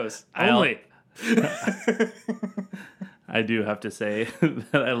 2 shows. Only. I do have to say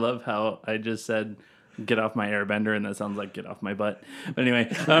that I love how I just said, get off my airbender, and that sounds like get off my butt. But anyway.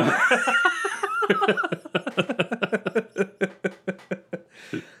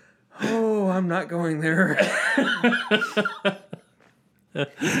 Oh, I'm not going there.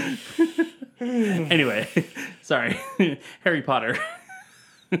 Anyway, sorry. Harry Potter.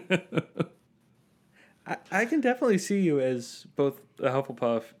 I can definitely see you as both a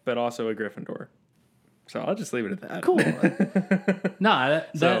Hufflepuff, but also a Gryffindor. So I'll just leave it at that. Cool. No,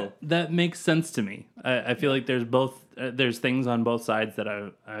 So- that makes sense to me. I feel like there's things on both sides that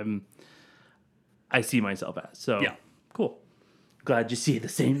I see myself as. So Yeah. Cool. Glad you see the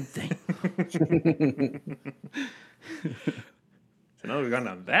same thing. So now we've gone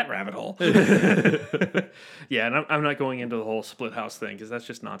down that rabbit hole. Yeah, and I'm not going into the whole split house thing because that's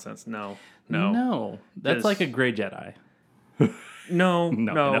just nonsense. No. That's Because- like a gray Jedi. No. I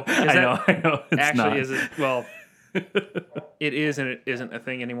know. It's Actually, not. is it? Well, it is and it isn't a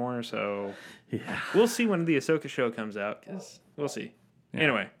thing anymore. So Yeah. we'll see when the Ahsoka show comes out because we'll see.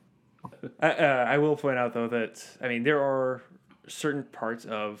 Anyway, I will point out though that there are certain parts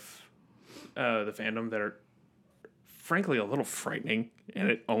of the fandom that are frankly a little frightening, and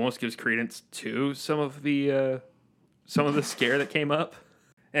it almost gives credence to some of the scare that came up.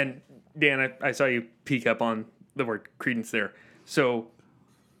 And Dan, I saw you peek up on the word credence there. So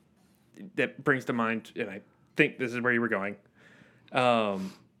that brings to mind, and I think this is where you were going,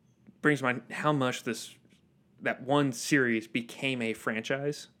 brings to mind how much that one series became a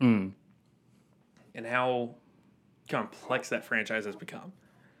franchise and how complex that franchise has become.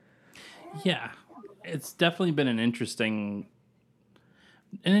 Yeah. It's definitely been an interesting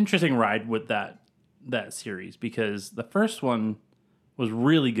ride with that series, because the first one was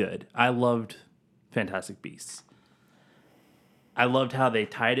really good. I loved Fantastic Beasts. I loved how they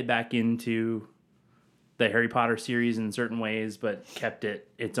tied it back into the Harry Potter series in certain ways, but kept it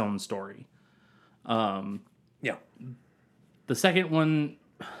its own story. Yeah. The second one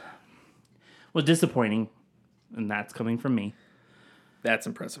was disappointing, and that's coming from me. That's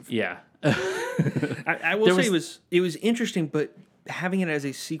impressive. Yeah. I will say it was interesting, but having it as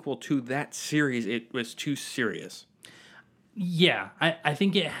a sequel to that series, it was too serious. Yeah, I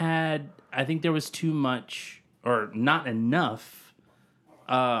think there was too much or not enough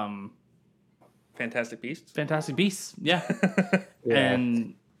Fantastic Beasts? Fantastic Beasts. Yeah. Yeah.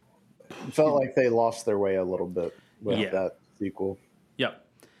 And Felt like they lost their way a little bit with Yeah. that sequel. yep.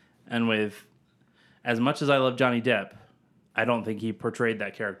 And with as much as I love Johnny Depp, I don't think he portrayed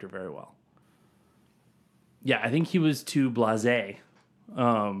that character very well. Yeah, I think he was too blasé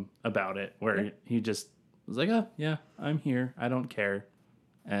about it, where he just was like, "Oh, yeah, I'm here. I don't care,"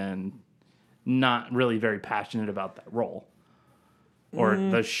 and not really very passionate about that role, or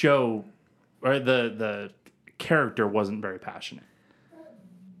the show, or the character wasn't very passionate.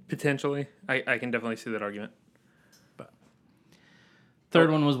 Potentially. I can definitely see that argument. Third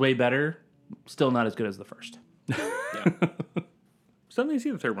one was way better. Still not as good as the first. Yeah. Still need to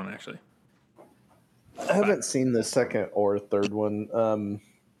see the third one, actually. I haven't seen the second or third one.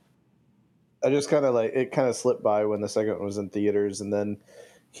 I just kind of it kind of slipped by when the second one was in theaters, and then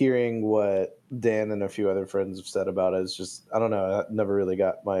hearing what Dan and a few other friends have said about it is just, I don't know, it never really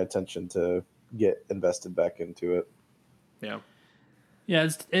got my attention to get invested back into it. Yeah. Yeah,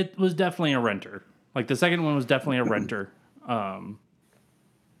 it was definitely a renter. Like the second one was definitely a renter.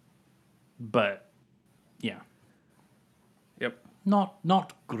 But yeah, Yep.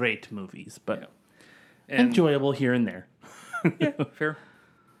 not great movies, but Yeah. And enjoyable here and there. yeah, fair.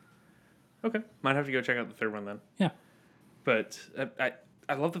 Okay. Might have to go check out the third one then. Yeah. But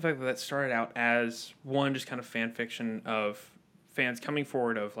I love the fact that started out as one just kind of fan fiction of fans coming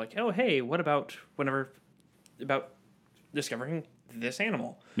forward of like, oh, hey, what about discovering this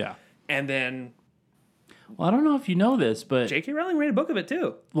animal? Yeah. And then Well, I don't know if you know this, but J.K. Rowling made a book of it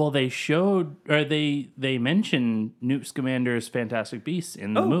too. well, they showed or they mentioned Newt Scamander's Fantastic Beasts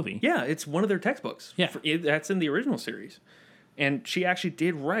in the movie. Yeah, it's one of their textbooks. Yeah. That's in the original series. And she actually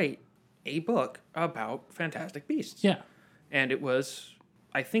did write a book about Fantastic Beasts. Yeah. And it was,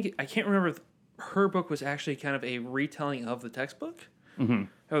 I can't remember if her book was actually kind of a retelling of the textbook,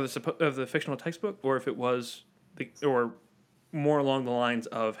 of the fictional textbook, or if it was, or more along the lines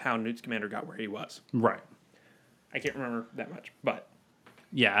of how Newt Scamander got where he was. Right. I can't remember that much, but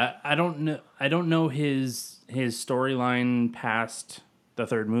Yeah, I don't know. I don't know his storyline past the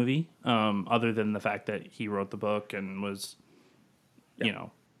third movie, other than the fact that he wrote the book and was, you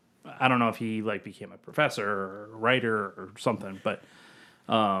know, I don't know if he like became a professor or a writer or something, but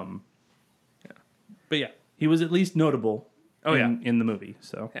yeah, he was at least notable. In the movie.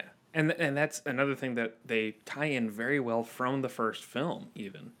 So yeah, and that's another thing that they tie in very well from the first film,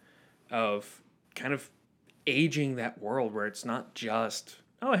 even of kind of aging that world where it's not just,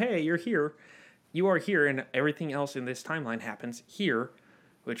 oh, hey, you are here, and everything else in this timeline happens here,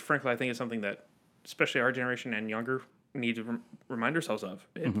 which frankly I think is something that especially our generation and younger need to remind ourselves of.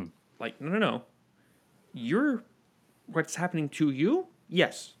 Like, no, you're what's happening to you.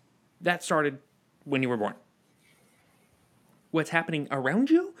 Yes, that started when you were born. What's happening around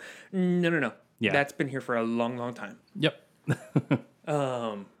you? No. Yeah. That's been here for a long, long time. Yep.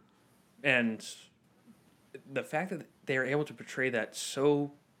 And the fact that they're able to portray that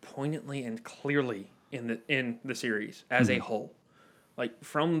so poignantly and clearly in the series as a whole, like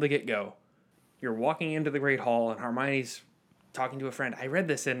from the get-go, you're walking into the Great Hall and Hermione's talking to a friend. I read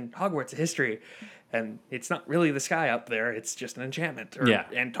this in Hogwarts history, and it's not really the sky up there. It's just an enchantment.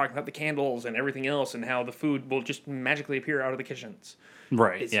 And talking about the candles and everything else and how the food will just magically appear out of the kitchens.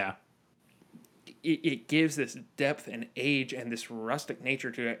 Right. It's, yeah. It gives this depth and age and this rustic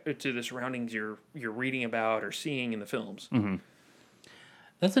nature to the surroundings you're reading about or seeing in the films. Mm-hmm.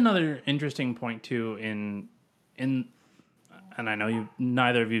 That's another interesting point too. In and I know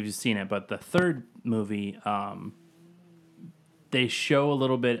neither of you have seen it, but the third movie, they show a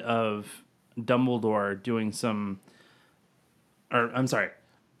little bit of Dumbledore doing some. Or I'm sorry,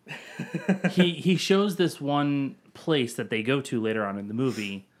 he shows this one place that they go to later on in the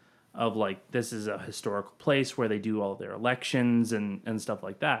movie. Of like, this is a historical place where they do all their elections and stuff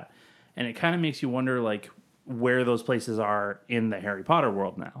like that. And it kind of makes you wonder, like, where those places are in the Harry Potter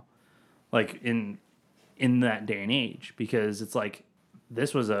world now. Like, in that day and age. Because it's like,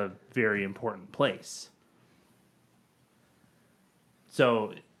 this was a very important place.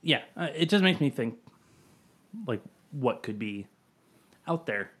 So, yeah, it just makes me think, like, what could be out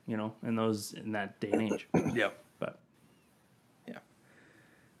there, you know, in that day and age. Yep. But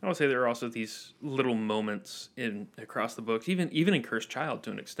I would say there are also these little moments across the books, even in Cursed Child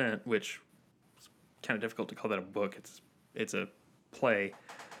to an extent, which is kind of difficult to call that a book. It's a play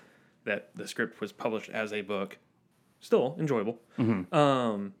that the script was published as a book. Still enjoyable.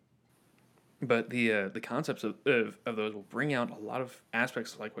 Mm-hmm. But the concepts of those will bring out a lot of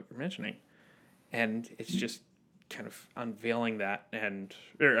aspects like what you're mentioning, and it's just kind of unveiling that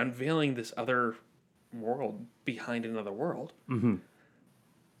or unveiling this other world behind another world. Mm-hmm.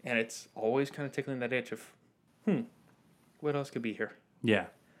 And it's always kind of tickling that itch of, what else could be here? Yeah.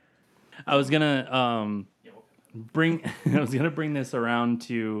 I was gonna bring this around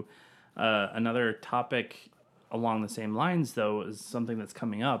to another topic along the same lines, though, is something that's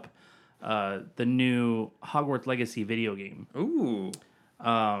coming up. The new Hogwarts Legacy video game. Ooh.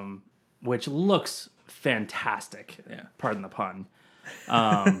 Which looks fantastic. Yeah. Pardon the pun.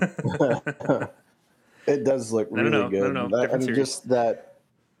 It does look really good. No. And just that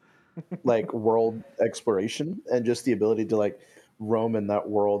like world exploration and just the ability to like roam in that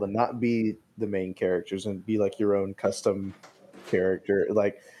world and not be the main characters and be like your own custom character.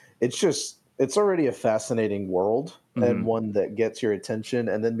 Like it's already a fascinating world and one that gets your attention,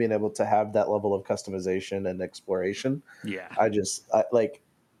 and then being able to have that level of customization and exploration. Yeah.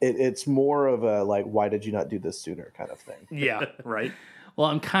 It's more of a like, why did you not do this sooner kind of thing. Yeah, right. Well,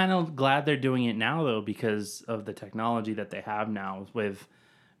 I'm kind of glad they're doing it now, though, because of the technology that they have now with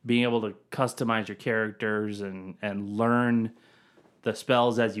being able to customize your characters and learn the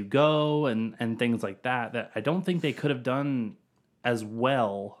spells as you go and things like that I don't think they could have done as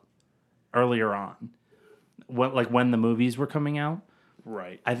well earlier on. When the movies were coming out.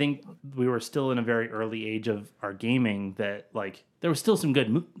 Right. I think we were still in a very early age of our gaming that, like, there was still some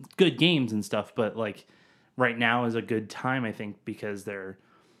good games and stuff, but, like, right now is a good time, I think, because they're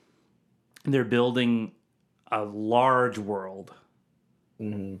building a large world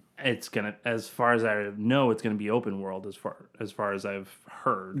It's gonna, as far as I know, it's gonna be open world. As far as I've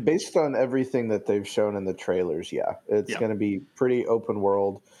heard, Based on everything that they've shown in the trailers, yeah, it's Yeah. going to be pretty open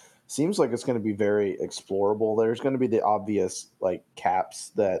world. Seems like it's going to be very explorable. There's going to be the obvious like caps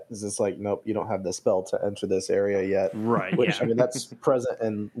that is just like, nope, you don't have the spell to enter this area yet. Right, Which yeah. I mean, that's present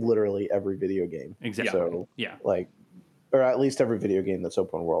in literally every video game. Exactly. So Yeah. like, or at least every video game that's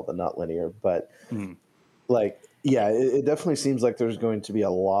open world and not linear. But like, yeah, it definitely seems like there's going to be a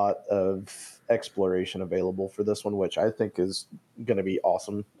lot of exploration available for this one, which I think is going to be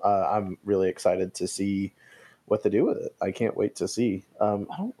awesome. I'm really excited to see what to do with it. I can't wait to see. I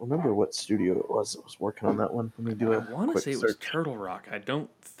don't remember what studio it was that was working on that one. Let me do I a want to quick say it was search. Turtle Rock. I don't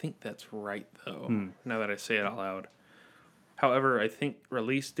think that's right, though, now that I say it out loud. However, I think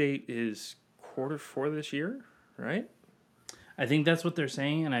release date is Q4 this year, right? I think that's what they're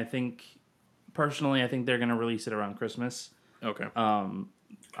saying, and I think personally, I think they're gonna release it around Christmas. Okay.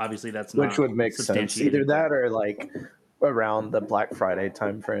 Obviously, that's Which not would make sense. substantiated, Either but- that or like around the Black Friday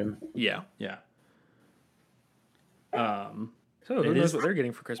time frame. Yeah. Yeah. So who It knows is- what they're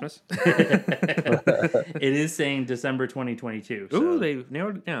getting for Christmas? It is saying December 2022. So Ooh, they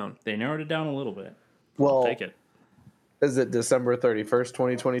narrowed it down. they narrowed it down a little bit. Well, Take it. is it December 31st,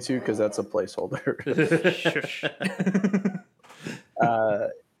 2022? Because that's a placeholder. Shush.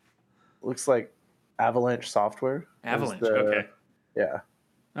 Looks like Avalanche Software. is Avalanche. the- Okay. Yeah.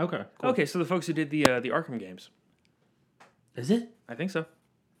 Okay. Cool. Okay, so the folks who did the Arkham games. Is it I think so.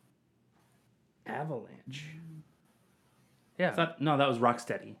 Avalanche? Yeah. No, that was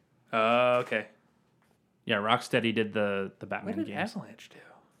Rocksteady. Okay. Yeah, Rocksteady did the What Batman did games. Avalanche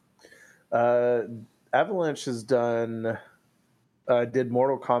do? Avalanche has done did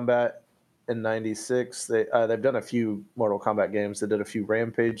Mortal Kombat in '96. They've done a few Mortal Kombat games. They did a few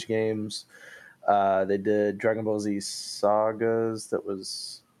Rampage games. They did Dragon Ball Z Sagas. That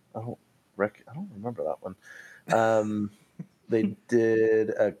was I don't remember that one. They did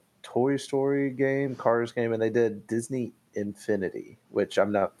a Toy Story game, Cars game, and they did Disney Infinity, which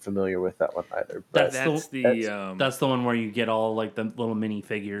I'm not familiar with that one either. But That's the That's the one where you get all like the little mini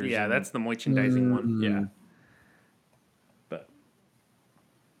figures. yeah, and- that's the merchandising one. yeah. But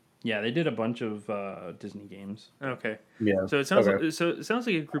yeah, they did a bunch of Disney games. Okay. yeah. So it sounds Okay. it sounds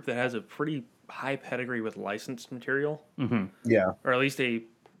like a group that has a pretty high pedigree with licensed material, Yeah. or at least a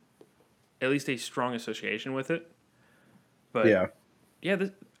strong association with it. But Yeah.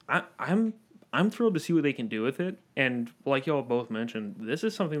 I'm thrilled to see what they can do with it. And like y'all both mentioned, this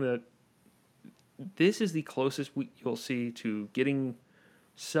is the closest you'll see to getting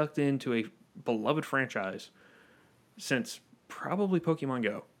sucked into a beloved franchise since probably Pokemon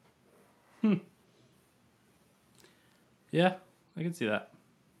Go. Yeah, I can see that.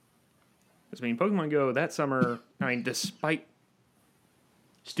 I mean, Pokemon Go that summer, despite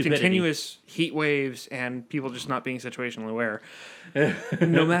Stupidity. continuous heat waves and people just not being situationally aware,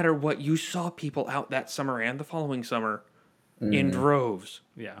 no matter what, you saw people out that summer and the following summer in droves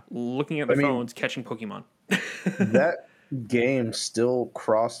Yeah. looking at their mean- phones, catching Pokemon. That game still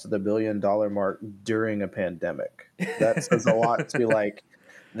crossed the $1 billion mark during a pandemic. That says a lot to like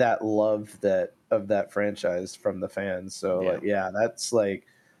that love of that franchise from the fans. So that's like,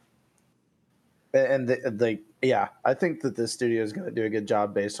 and I think that this studio is going to do a good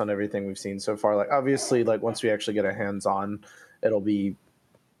job based on everything we've seen so far. Like obviously, like once we actually get our hands on, it'll be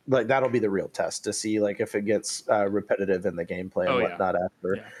like that'll be the real test to see like if it gets repetitive in the gameplay and whatnot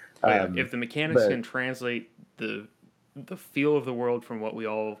after. Yeah. If the mechanics but- can translate the feel of the world from what we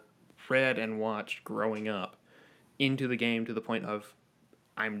all read and watched growing up into the game to the point of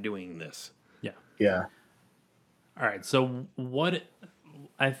I'm doing this. Yeah. Yeah. All right. So what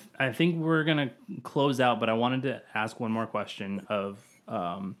I think we're gonna close out, but I wanted to ask one more question of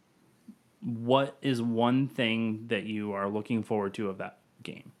what is one thing that you are looking forward to of that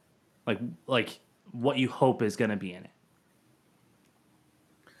game? Like what you hope is gonna be in it.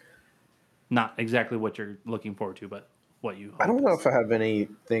 Not exactly what you're looking forward to, but what you hope I don't know is. if I have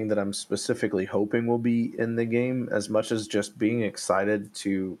anything that I'm specifically hoping will be in the game as much as just being excited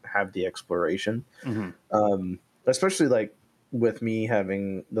to have the exploration. Especially like with me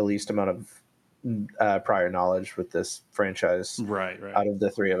having the least amount of prior knowledge with this franchise Right. out of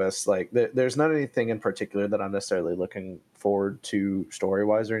the three of us. Like there's not anything in particular that I'm necessarily looking forward to story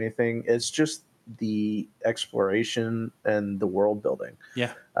wise or anything. It's just the exploration and the world building.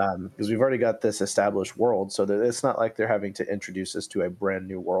 Yeah. Because we've already got this established world, so that it's not like they're having to introduce us to a brand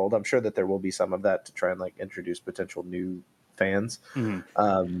new world. I'm sure that there will be some of that to try and like introduce potential new fans.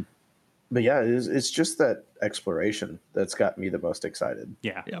 But yeah, it's just that exploration that's got me the most excited.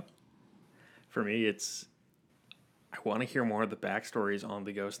 Yeah. Yeah. For me, I want to hear more of the backstories on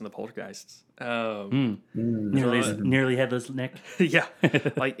the ghosts and the poltergeists. Nearly headless Nick. Yeah,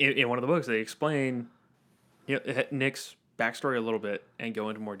 like in one of the books, they explain Nick's backstory a little bit and go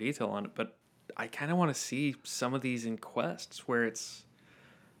into more detail on it. But I kind of want to see some of these in quests where it's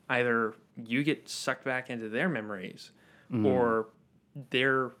either you get sucked back into their memories, or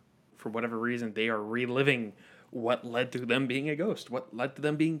they're, for whatever reason, they are reliving what led to them being a ghost, what led to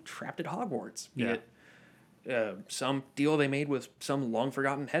them being trapped at Hogwarts. Be it some deal they made with some long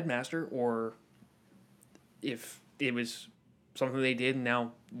forgotten headmaster, or if it was something they did and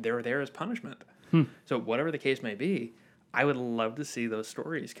now they're there as punishment. So whatever the case may be, I would love to see those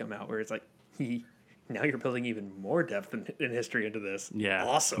stories come out where it's like, now you're building even more depth in history into this. Yeah.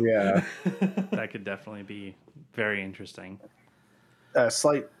 Awesome. Yeah. That could definitely be very interesting. A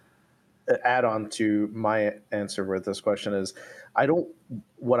slight add-on to my answer with this question is,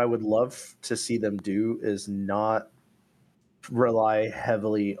 what I would love to see them do is not rely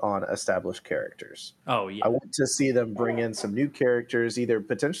heavily on established characters. Oh, yeah. I want to see them bring in some new characters, either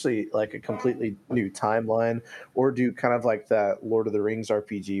potentially like a completely new timeline, or do kind of like that Lord of the Rings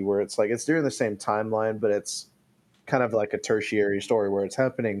RPG where it's like it's during the same timeline, but it's kind of like a tertiary story where it's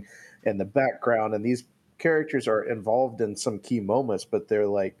happening in the background, and these characters are involved in some key moments, but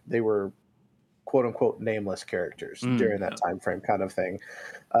they were quote unquote nameless characters during that time frame, kind of thing.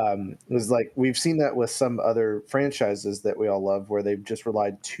 It was like we've seen that with some other franchises that we all love, where they've just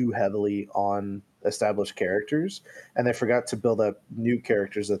relied too heavily on established characters, and they forgot to build up new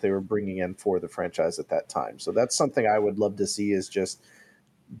characters that they were bringing in for the franchise at that time. So that's something I would love to see, is just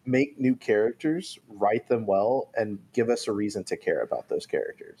make new characters, write them well, and give us a reason to care about those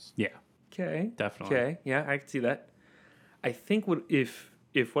characters. Yeah. Okay. Definitely. Okay. Yeah, I can see that. I think if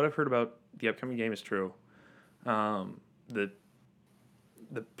what I've heard about the upcoming game is true, the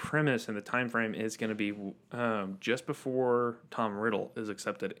premise and the time frame is going to be just before Tom Riddle is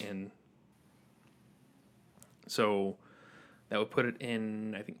accepted in. So that would put it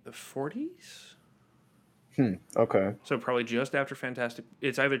in, I think, the 40s. Okay. So probably just after Fantastic.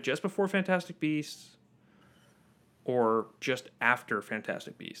 It's either just before Fantastic Beasts or just after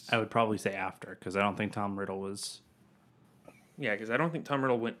Fantastic Beasts. I would probably say after, because I don't think Tom Riddle was... Yeah, because I don't think Tom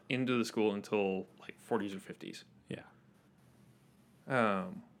Riddle went into the school until like 40s or 50s. Yeah.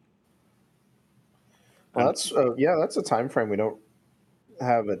 Well, that's a time frame we don't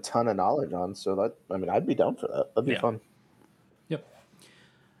have a ton of knowledge on. So I'd be down for that. That'd be fun. Yep.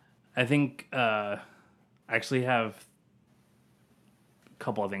 I think I actually have a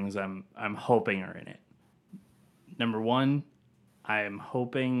couple of things I'm hoping are in it. Number one, I am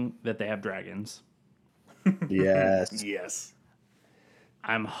hoping that they have dragons. Yes. Yes.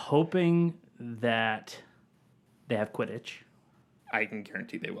 I'm hoping that they have Quidditch. I can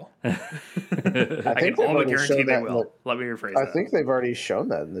guarantee they will. I can almost guarantee they will. Let me rephrase that. I think they've already shown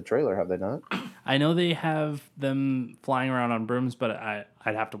that in the trailer, have they not? I know they have them flying around on brooms, but I'd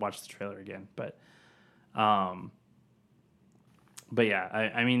have to watch the trailer again. But yeah,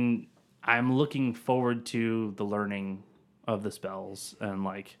 I mean, I'm looking forward to the learning of the spells and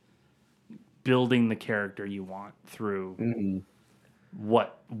like building the character you want through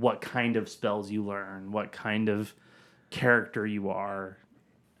what kind of spells you learn, what kind of character you are,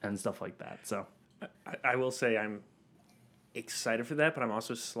 and stuff like that. So I will say I'm excited for that, but I'm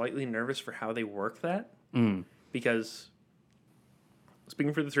also slightly nervous for how they work that. Because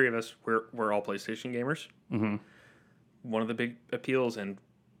speaking for the three of us, we're all PlayStation gamers. One of the big appeals and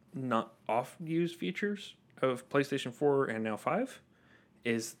not oft-used features of PlayStation 4 and now 5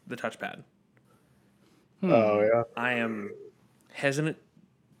 is the touchpad. Oh, yeah. I am hesitant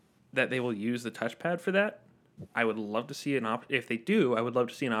that they will use the touchpad for that. I would love to see if they do, I would love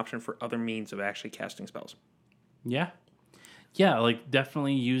to see an option for other means of actually casting spells. yeah, like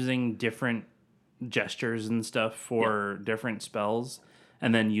definitely using different gestures and stuff for different spells,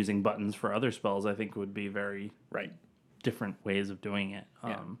 and then using buttons for other spells. I think would be very different ways of doing it.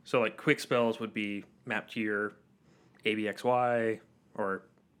 So like quick spells would be mapped to your ABXY or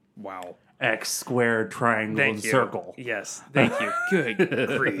WoW. X, square, triangle, and circle. Yes, thank you.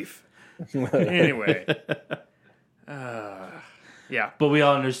 Good grief. Anyway. Yeah. But we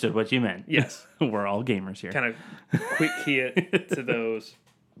all understood what you meant. Yes. We're all gamers here. Kind of quick key it to those.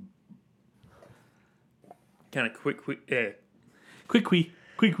 Kind of quick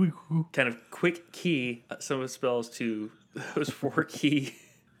kind of quick key some of the spells to those 4 key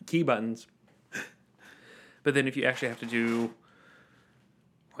buttons. But then if you actually have to do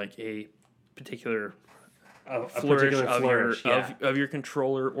like a particular flourish of your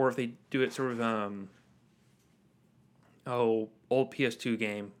controller, or if they do it sort of old PS2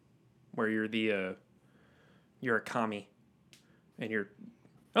 game where you're the you're a kami, and you're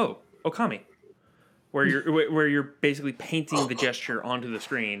okami, where you're basically painting the gesture onto the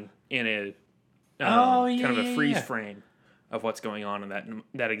screen in a kind of a freeze frame of what's going on in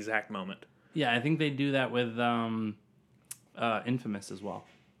that exact moment. Yeah, I think they do that with Infamous as well.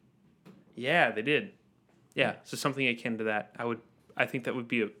 Yeah, they did. Yeah, so something akin to that. I think that would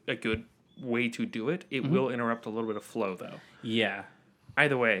be a good way to do it. It will interrupt a little bit of flow, though. Yeah.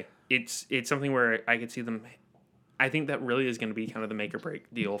 Either way, it's something where I could see them. I think that really is going to be kind of the make or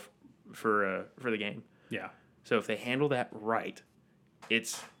break deal for the game. Yeah. So if they handle that right,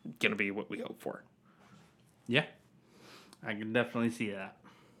 it's going to be what we hope for. Yeah. I can definitely see that.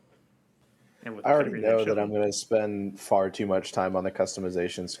 And with I already know that I'm going to spend far too much time on the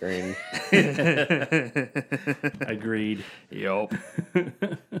customization screen. Agreed. Yup.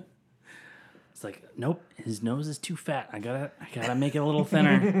 It's like, nope, his nose is too fat. I gotta make it a little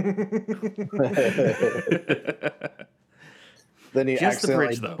thinner. Then you Just the accidentally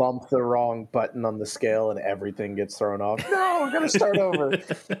bridge, though. bump the wrong button on the scale and everything gets thrown off. No, we're going to start over.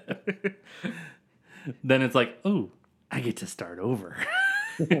 Then it's like, ooh, I get to start over.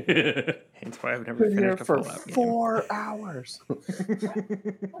 Hence why I've never Been here finished a for Fallout game. 4 hours.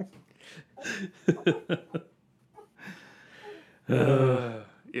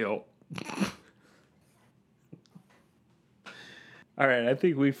 Yup. All right, I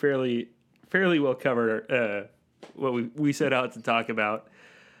think we fairly well covered what we set out to talk about.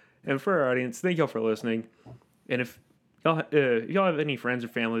 And for our audience, thank y'all for listening. And if y'all have any friends or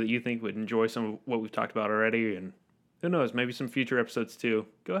family that you think would enjoy some of what we've talked about already, and who knows, maybe some future episodes too,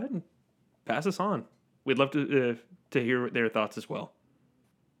 go ahead and pass us on. We'd love to hear their thoughts as well.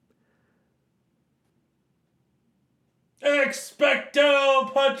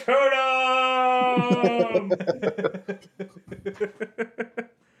 Expecto Patronum!